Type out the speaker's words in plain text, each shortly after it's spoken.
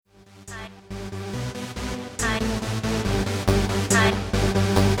Lwhite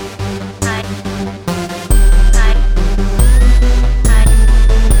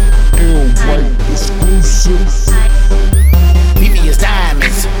exclusive. VVS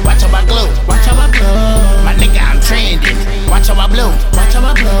diamonds, watch how I glow, watch how I glow. My nigga, I'm trending, watch how I blow, watch how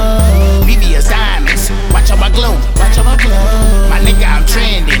I blow. VVS diamonds, watch how I glow, watch how I glow. My nigga, I'm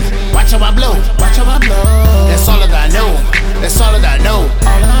trending, watch how I blow, watch how I blow. That's all that I know, that's all that I know,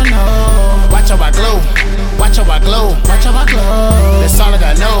 all I know. Watch how I glow, watch how I glow, watch how I glow. That's all that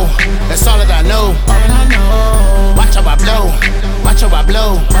I know, that's all that I know, all I know. Watch how I blow, watch how I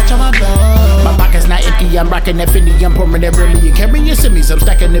blow, watch how I blow. My pocket's not empty, I'm rocking that Fendi, I'm pouring that Remy and carrying semis. I'm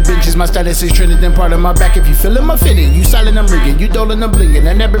stacking the benches, my status is trending, then part of my back. If you feelin', I'm fitting. You silent, I'm rigging, you dolin', I'm blingin'.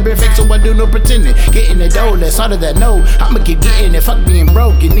 I never been fake, so I do no pretending. Getting the dough, that's all that I know. I'ma keep getting it, fuck being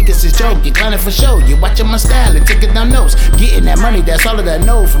broke. You niggas is joking, clowning for show. You watching my style and taking down notes. Getting that money, that's all that I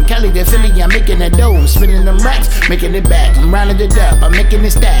know. From Cali to Philly, I'm making that dough. I'm spinning them racks, making it back. I'm rounding it up, I'm making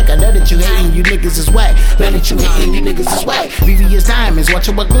it stack. I know that you hating, you niggas is whack. Know that you hating, you niggas is whack. VVS diamonds, watch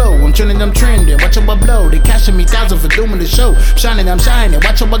how I glow. I'm trending, I'm trending, watch how I blow. They cashing me thousands for doing the show. Shining, I'm shining,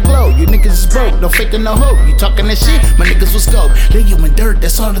 watch how I glow. You niggas is broke, no faking, no hope. You talking that shit, my niggas will scope. Leave you in dirt,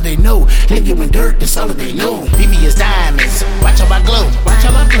 that's all that they know. Leave you in dirt, that's all that they know. VVS diamonds, watch how I glow, watch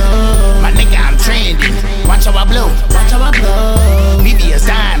how I glow. My nigga, I'm trending, watch how I blow, watch how I blow. VVS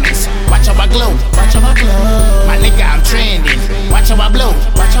diamonds, watch how I glow, watch how I glow. My nigga, I'm trending, watch how I blow,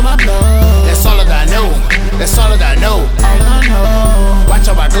 watch how I blow. That's all that I know, that's all that I know, all I know. Watch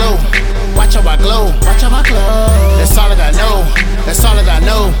how I glow, watch how I glow, watch how I glow. That's all that I know, that's all that I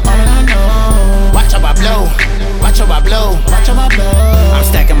know, all I know. Watch how I blow, watch how I blow, watch how I blow. I'm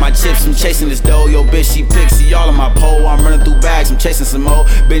stacking my chips, I'm chasing this dough. Yo, bitch, she pixie, all on my pole. I'm running through bags, I'm chasing some more.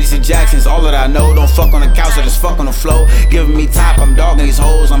 Bitches and Jacksons, all that I know. Don't fuck on the couch, I just fuck on the floor. Giving me top, I'm dogging these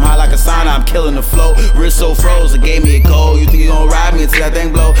hoes. I'm high like a sauna, I'm killing the flow. Wrist so froze, it gave me a cold. You think you gon' ride me until that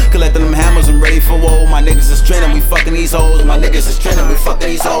thing blow? Collecting them hammers, I'm ready for woe. My niggas is trending, we fucking these hoes. My niggas is trending, we fucking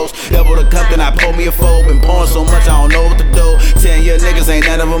these hoes. Double the cup, then I pull me a foe. Been pouring so much, I don't know what to do. 10-year niggas, ain't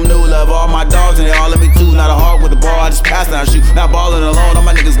none of them new. Love all my dogs, and they all love me too. Not a hog with the ball, I just pass and I shoot. Not ballin' alone, all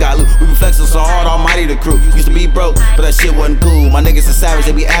my niggas got loot. We been flexing so hard, almighty the crew. Used to be broke, but that shit wasn't cool. My niggas is savage,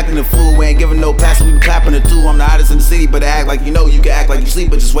 they be acting the fool. We ain't giving no passes, we be clapping the two. I'm the hottest in the city, but they act like you know. You can act like you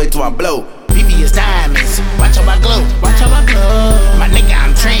sleep, but just wait till I blow. VVS diamonds, watch how I glow, watch how I glow. My nigga,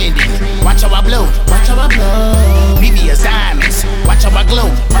 I'm trending, watch how I blow, watch how I blow. VVS diamonds, watch how I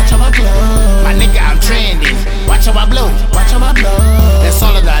glow, watch how I glow. My nigga, I'm trending, watch how I blow, watch how I blow. That's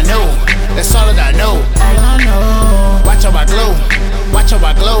all